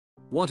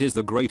What is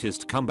the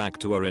greatest comeback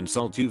to an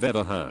insult you've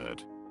ever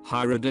heard?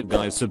 Hi Reddit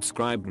guys,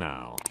 subscribe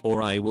now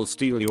or I will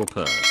steal your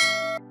purse.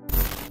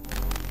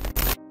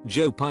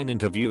 Joe Pine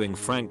interviewing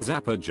Frank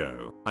Zappa.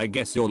 Joe, I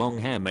guess your long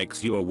hair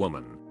makes you a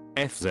woman.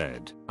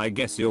 FZ, I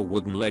guess your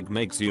wooden leg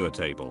makes you a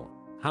table.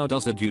 How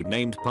does a dude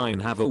named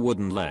Pine have a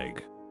wooden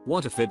leg?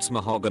 What if it's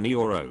mahogany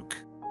or oak?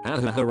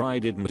 Hahaha, I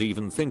didn't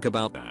even think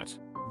about that.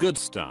 Good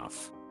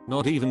stuff.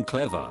 Not even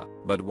clever,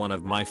 but one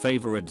of my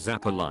favorite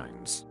Zappa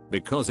lines,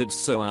 because it's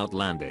so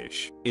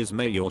outlandish, is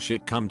may your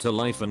shit come to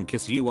life and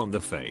kiss you on the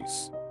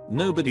face.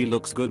 Nobody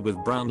looks good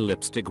with brown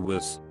lipstick.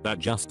 Was that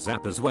just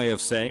Zappa's way of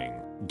saying,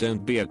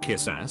 don't be a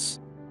kiss ass?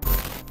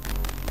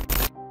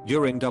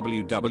 During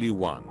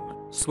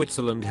WW1,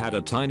 Switzerland had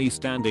a tiny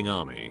standing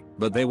army,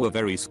 but they were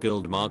very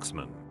skilled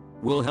marksmen.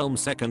 Wilhelm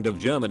II of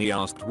Germany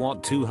asked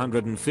what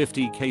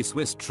 250k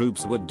Swiss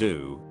troops would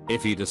do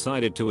if he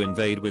decided to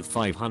invade with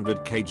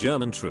 500k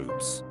German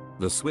troops.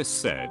 The Swiss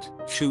said,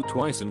 shoot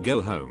twice and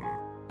go home.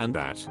 And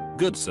that,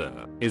 good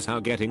sir, is how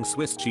getting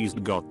Swiss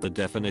cheesed got the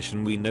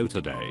definition we know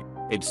today.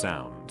 It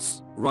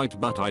sounds right,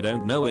 but I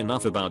don't know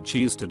enough about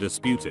cheese to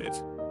dispute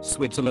it.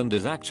 Switzerland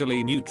is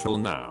actually neutral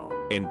now,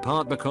 in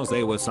part because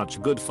they were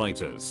such good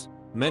fighters.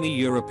 Many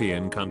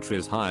European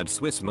countries hired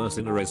Swiss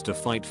mercenaries to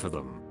fight for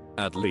them.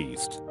 At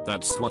least,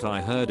 that's what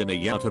I heard in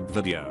a YouTube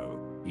video.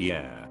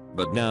 Yeah,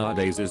 but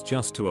nowadays is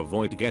just to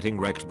avoid getting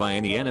wrecked by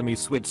any enemy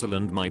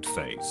Switzerland might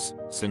face,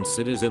 since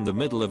it is in the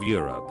middle of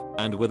Europe,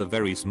 and with a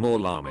very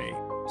small army.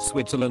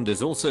 Switzerland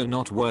is also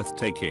not worth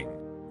taking.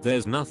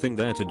 There's nothing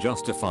there to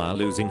justify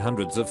losing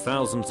hundreds of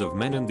thousands of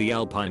men in the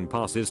Alpine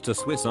passes to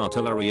Swiss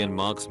artillery and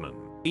marksmen,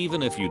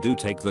 even if you do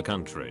take the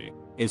country.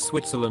 Is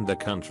Switzerland a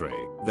country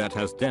that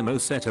has demo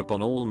set up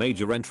on all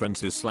major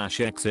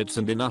entrances/exits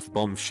and enough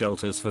bomb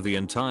shelters for the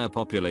entire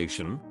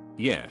population?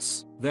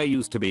 Yes, there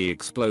used to be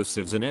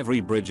explosives in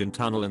every bridge and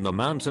tunnel in the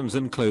mountains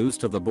and close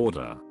to the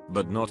border,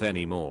 but not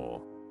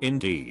anymore.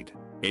 Indeed,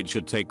 it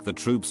should take the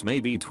troops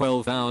maybe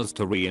 12 hours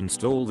to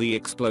reinstall the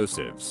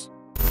explosives.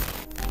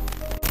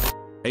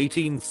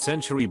 18th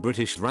century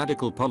British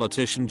radical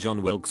politician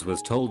John Wilkes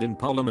was told in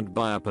Parliament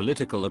by a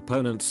political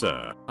opponent,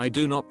 "Sir, I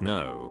do not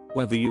know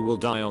whether you will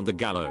die on the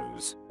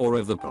gallows or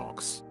of the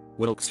pox."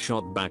 Wilkes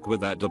shot back with,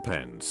 "That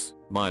depends,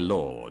 my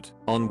lord,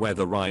 on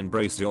whether I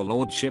embrace your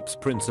lordship's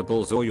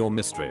principles or your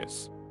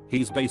mistress."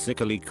 He's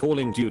basically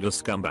calling dude a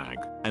scumbag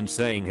and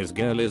saying his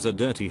girl is a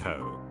dirty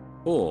hoe.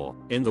 Or,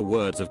 in the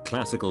words of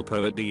classical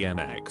poet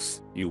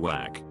DMX, "You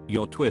whack,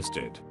 you're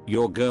twisted,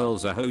 your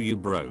girl's a hoe, you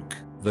broke,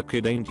 the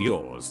kid ain't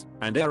yours,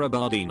 and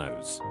everybody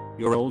knows.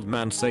 Your old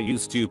man say you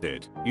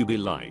stupid, you be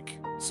like,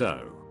 so.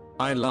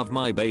 I love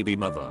my baby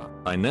mother,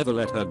 I never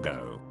let her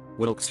go."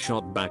 Wilkes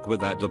shot back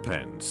with, "That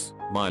depends,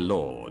 my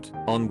lord,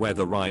 on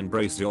whether I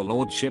embrace your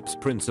lordship's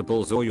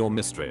principles or your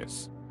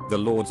mistress." The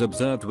lords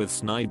observed with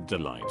snide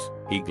delight.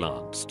 He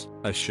glanced,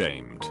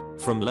 ashamed,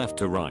 from left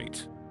to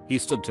right. He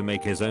stood to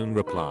make his own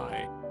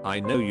reply. "I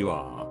know you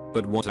are,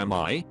 but what am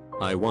I?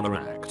 I wanna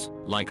act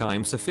like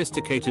I'm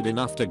sophisticated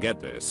enough to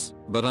get this,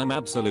 but I'm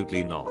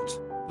absolutely not.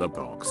 The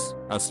pox,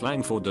 a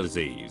slang for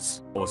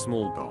disease, or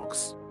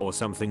smallpox, or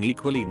something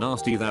equally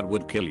nasty that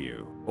would kill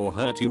you, or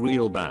hurt you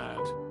real bad.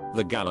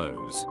 The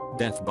gallows,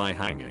 death by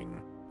hanging."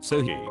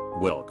 So he,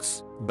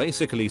 Wilkes,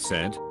 basically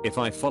said, "If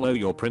I follow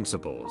your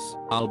principles,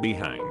 I'll be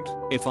hanged.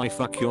 If I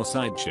fuck your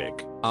side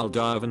chick, I'll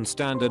die of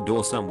standard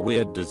or some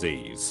weird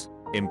disease."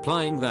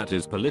 Implying that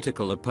his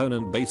political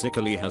opponent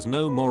basically has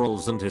no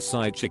morals and his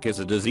side chick is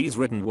a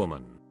disease-ridden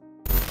woman.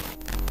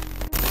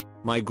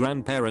 My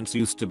grandparents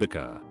used to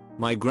bicker.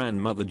 My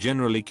grandmother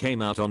generally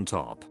came out on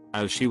top,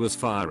 as she was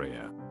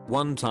fierier.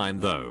 One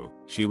time though,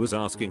 she was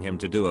asking him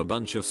to do a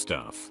bunch of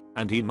stuff,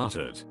 and he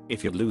muttered,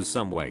 "If you'd lose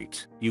some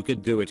weight, you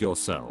could do it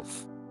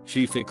yourself."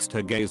 She fixed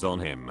her gaze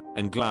on him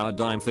and glowered,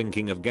 "I'm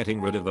thinking of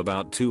getting rid of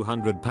about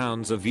 200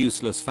 pounds of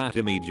useless fat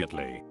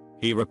immediately."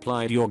 He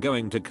replied, "You're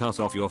going to cut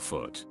off your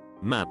foot."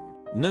 Man,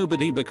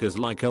 nobody bickers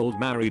like old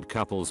married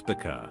couples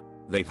bicker.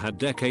 They've had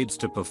decades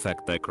to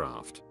perfect their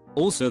craft.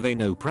 Also, they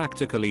know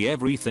practically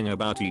everything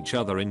about each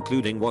other,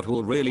 including what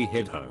will really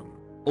hit home.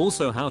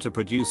 Also, how to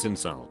produce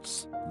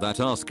insults that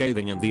are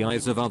scathing in the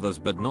eyes of others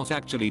but not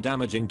actually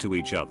damaging to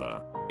each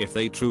other. If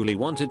they truly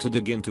wanted to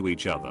dig into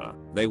each other,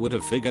 they would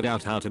have figured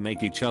out how to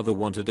make each other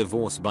want a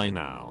divorce by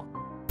now.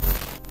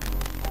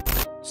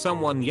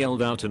 Someone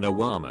yelled out in a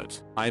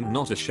Walmart, "I'm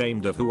not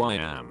ashamed of who I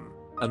am."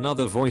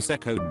 Another voice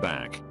echoed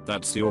back,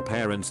 "That's your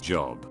parents'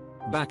 job."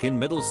 Back in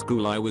middle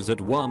school, I was at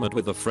Walmart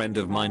with a friend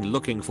of mine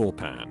looking for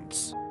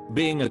pants.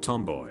 Being a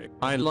tomboy,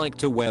 I like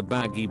to wear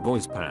baggy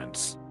boys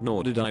pants,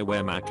 nor did I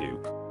wear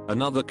Macup.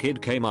 Another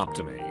kid came up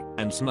to me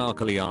and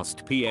snarkily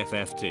asked,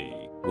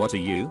 "PFFT, what are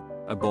you,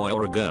 a boy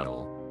or a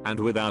girl?" And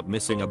without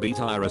missing a beat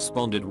I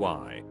responded,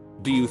 "Why?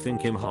 Do you think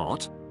him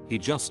hot?" He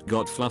just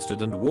got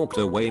flustered and walked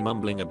away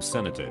mumbling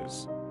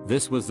obscenities.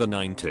 This was the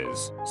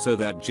 90s, so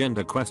that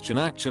gender question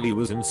actually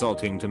was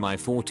insulting to my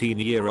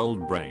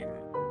 14-year-old brain.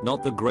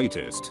 Not the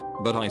greatest,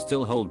 but I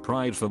still hold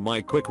pride for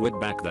my quick wit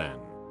back then.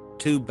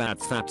 Too bad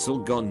that's all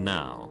gone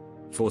now.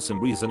 For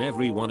some reason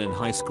everyone in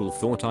high school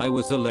thought I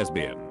was a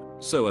lesbian.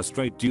 So a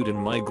straight dude in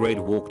my grade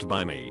walked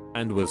by me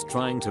and was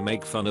trying to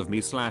make fun of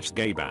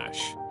me/gay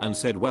bash and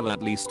said, well,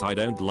 at least I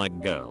don't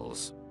like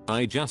girls.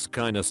 I just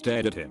kinda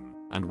stared at him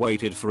and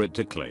waited for it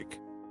to click.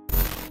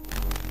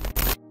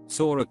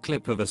 Saw a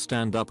clip of a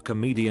stand-up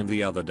comedian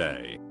the other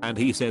day, and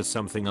he says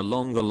something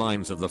along the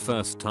lines of, the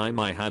first time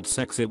I had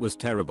sex it was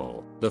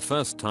terrible. The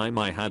first time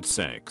I had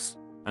sex.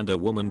 And a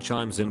woman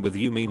chimes in with,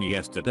 you mean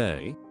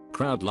yesterday?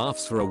 Crowd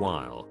laughs for a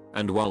while,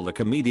 and while the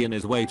comedian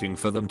is waiting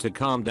for them to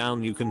calm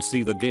down, you can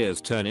see the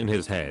gears turn in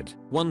his head.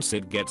 Once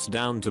it gets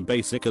down to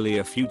basically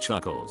a few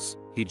chuckles,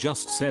 he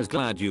just says,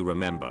 glad you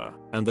remember,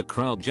 and the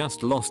crowd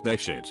just lost their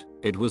shit.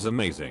 It was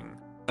amazing.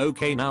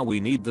 Okay, now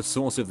we need the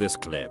source of this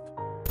clip.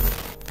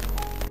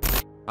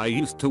 I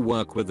used to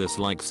work with this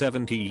like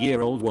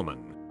 70-year-old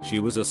woman. She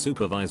was a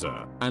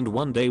supervisor, and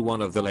one day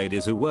one of the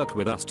ladies who worked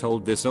with us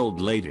told this old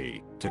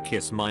lady to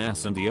kiss my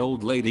ass, and the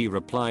old lady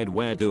replied,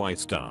 where do I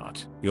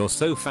start? You're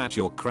so fat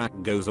your crack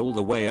goes all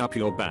the way up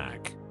your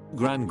back.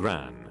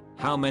 Gran,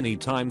 how many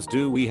times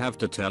do we have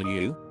to tell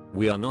you?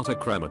 We are not a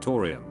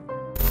crematorium.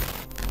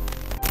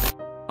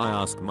 I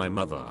asked my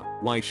mother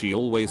why she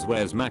always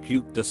wears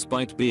makeup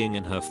despite being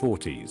in her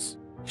 40s.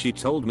 She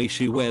told me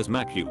she wears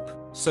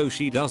makeup so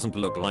she doesn't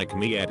look like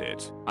me.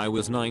 Edit. I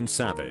was 9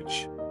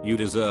 savage. You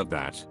deserve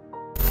that.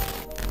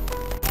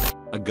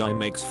 A guy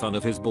makes fun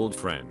of his bald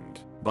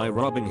friend by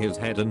rubbing his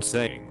head and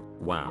saying,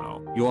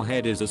 wow, your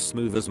head is as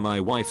smooth as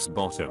my wife's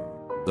bottom.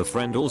 The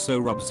friend also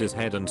rubs his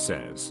head and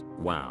says,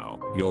 wow,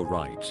 you're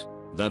right.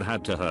 That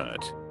had to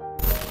hurt.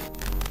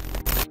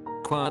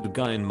 Quiet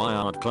guy in my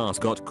art class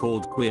got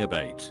called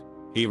queerbait.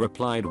 He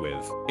replied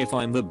with, if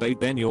I'm the bait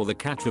then you're the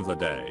catch of the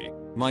day.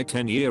 My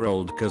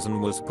 10-year-old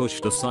cousin was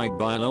pushed aside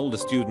by an older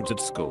student at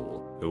school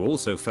who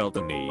also felt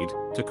the need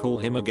to call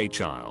him a gay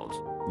child.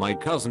 My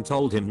cousin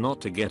told him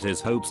not to get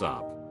his hopes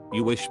up.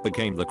 You wish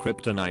became the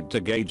kryptonite to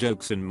gay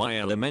jokes in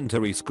my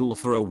elementary school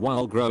for a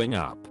while growing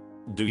up.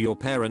 Do your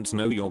parents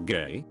know you're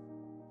gay?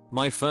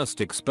 My first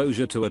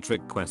exposure to a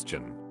trick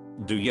question.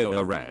 Do you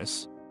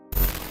RS?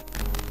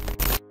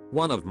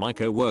 One of my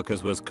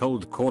co-workers was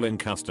cold calling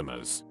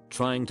customers,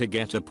 trying to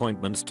get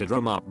appointments to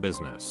drum up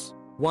business.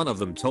 One of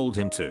them told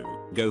him to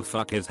go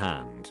fuck his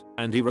hand,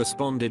 and he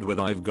responded with,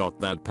 I've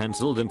got that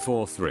penciled in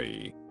for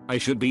 3. I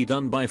should be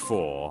done by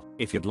 4,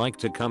 if you'd like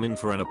to come in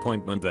for an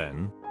appointment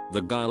then.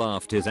 The guy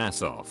laughed his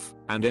ass off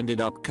and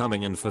ended up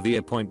coming in for the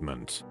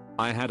appointment.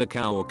 I had a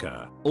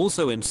coworker,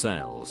 also in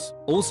sales,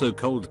 also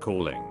cold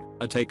calling,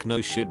 a take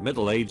no shit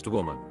middle-aged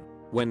woman.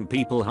 When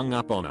people hung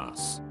up on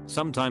us,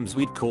 sometimes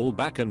we'd call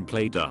back and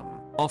play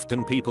dumb.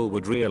 Often people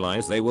would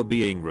realize they were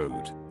being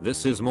rude.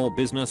 This is more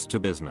business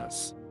to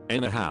business.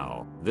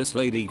 Anyhow, this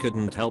lady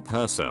couldn't help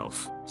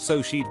herself,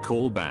 so she'd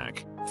call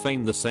back,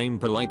 feign the same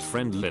polite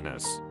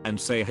friendliness, and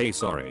say, hey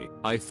sorry,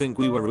 I think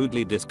we were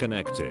rudely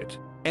disconnected.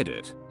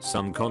 Edit.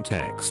 Some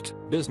context.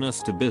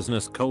 Business to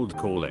business cold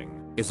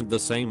calling isn't the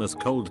same as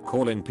cold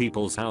calling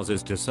people's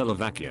houses to sell a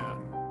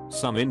vacuum.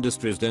 Some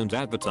industries don't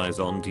advertise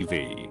on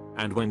TV,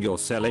 and when you're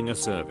selling a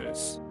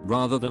service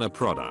rather than a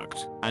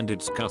product and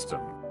it's custom,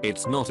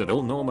 it's not at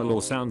all normal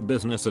or sound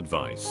business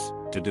advice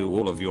to do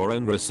all of your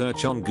own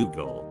research on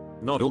Google.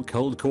 Not all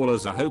cold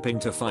callers are hoping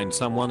to find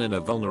someone in a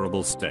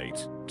vulnerable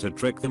state to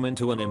trick them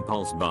into an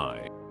impulse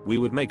buy. We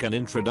would make an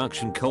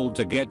introduction cold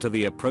to get to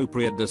the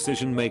appropriate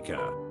decision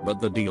maker, but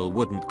the deal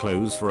wouldn't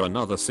close for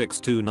another 6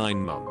 to 9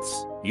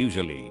 months,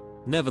 usually.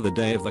 Never the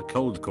day of the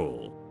cold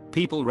call.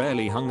 People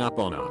rarely hung up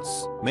on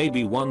us,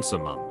 maybe once a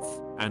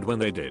month, and when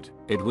they did,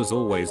 it was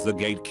always the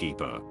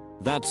gatekeeper.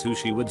 That's who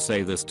she would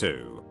say this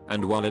to,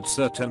 and while it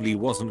certainly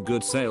wasn't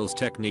good sales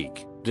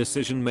technique,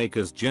 decision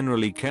makers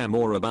generally care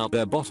more about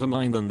their bottom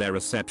line than their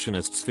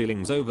receptionist's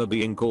feelings over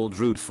being called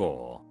rude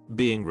for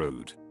being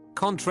rude.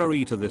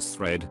 Contrary to this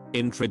thread,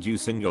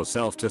 introducing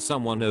yourself to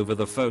someone over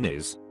the phone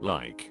is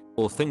like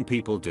or thing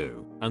people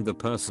do, and the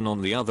person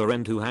on the other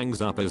end who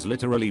hangs up is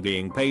literally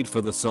being paid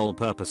for the sole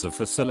purpose of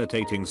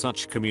facilitating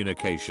such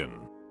communication.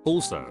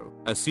 Also,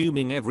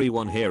 assuming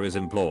everyone here is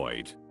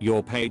employed,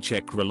 your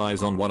paycheck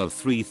relies on one of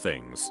 3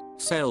 things: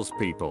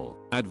 salespeople,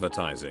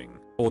 advertising,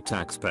 or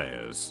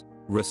taxpayers.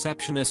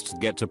 Receptionists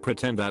get to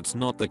pretend that's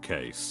not the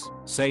case,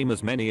 same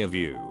as many of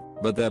you,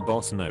 but their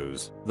boss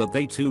knows that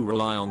they too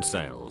rely on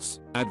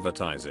sales,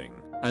 advertising,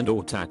 and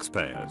or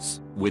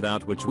taxpayers,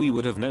 without which we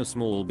would have no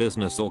small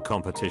business or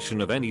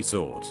competition of any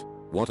sort.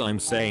 What I'm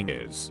saying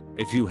is,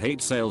 if you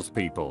hate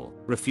salespeople,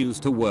 refuse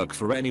to work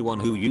for anyone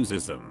who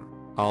uses them.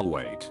 I'll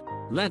wait.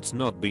 Let's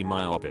not be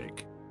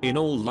myopic. In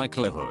all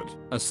likelihood,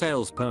 a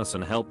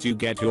salesperson helped you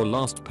get your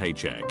last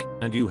paycheck,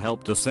 and you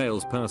helped a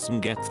salesperson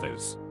get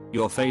theirs.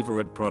 Your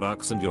favorite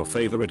products and your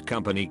favorite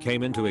company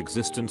came into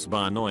existence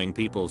by annoying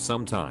people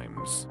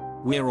sometimes.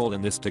 We're all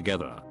in this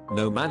together.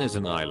 No man is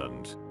an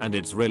island, and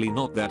it's really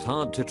not that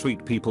hard to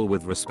treat people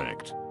with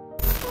respect.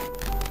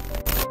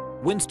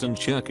 Winston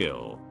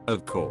Churchill,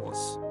 of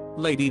course.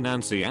 Lady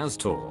Nancy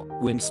Astor,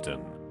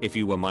 Winston, if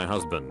you were my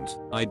husband,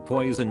 I'd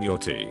poison your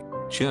tea.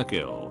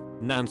 Churchill,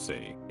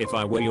 Nancy, if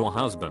I were your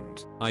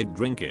husband, I'd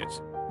drink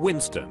it.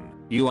 Winston,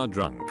 you are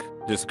drunk,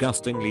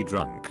 disgustingly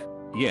drunk.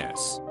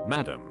 Yes,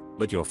 madam,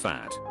 but you're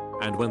fat.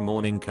 And when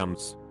morning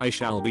comes, I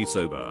shall be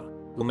sober.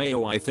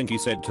 Mayo, I think he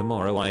said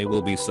tomorrow I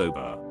will be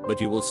sober,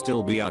 but you will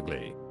still be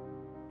ugly.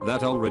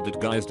 That all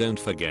Reddit guys, don't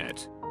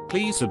forget.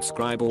 Please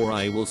subscribe or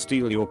I will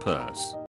steal your purse.